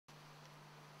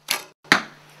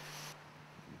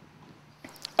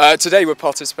Today we're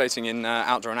participating in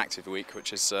Outdoor and Active Week,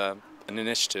 which is an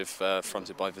initiative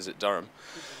fronted by Visit Durham.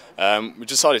 We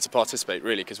decided to participate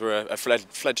really because we're a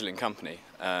fledgling company.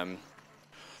 We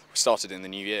started in the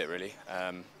new year really,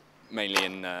 mainly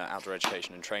in outdoor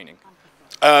education and training.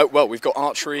 Well, we've got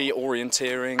archery,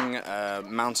 orienteering,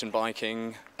 mountain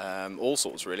biking, all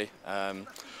sorts really.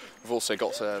 We've also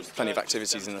got plenty of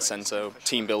activities in the centre.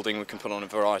 Team building, we can put on a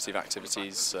variety of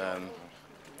activities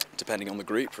depending on the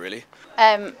group really.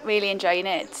 Really enjoying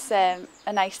it. It's a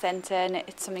nice centre and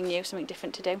it's something new, something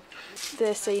different to do.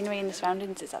 The scenery and the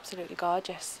surroundings is absolutely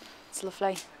gorgeous. It's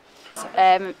lovely.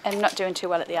 I'm not doing too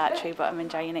well at the archery, but I'm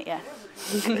enjoying it, yeah.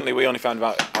 We only found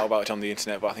out about it on the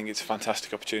internet, but I think it's a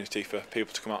fantastic opportunity for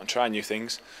people to come out and try new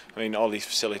things. I mean, all these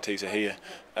facilities are here,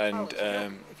 and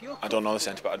I don't know the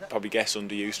centre, but I'd probably guess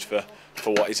underused for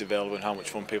what is available and how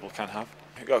much fun people can have.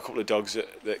 I've got a couple of dogs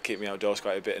that keep me outdoors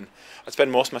quite a bit, and I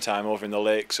spend most of my time over in the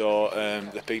lakes or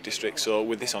the Peak District, so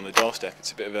with this on the doorstep,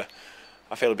 it's a bit of a...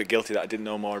 I feel a bit guilty that I didn't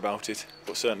know more about it,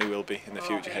 but certainly will be in the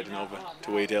future heading over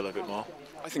to Weardale a bit more.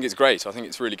 I think it's great. I think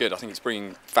it's really good. I think it's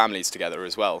bringing families together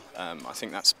as well. I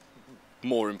think that's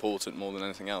more important more than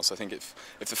anything else. I think if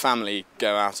the family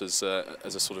go out as a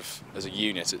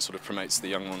unit, it sort of promotes the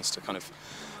young ones to kind of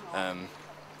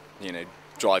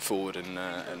drive forward and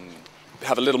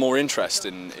have a little more interest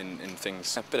in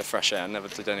things. A bit of fresh air never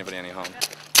did anybody any harm.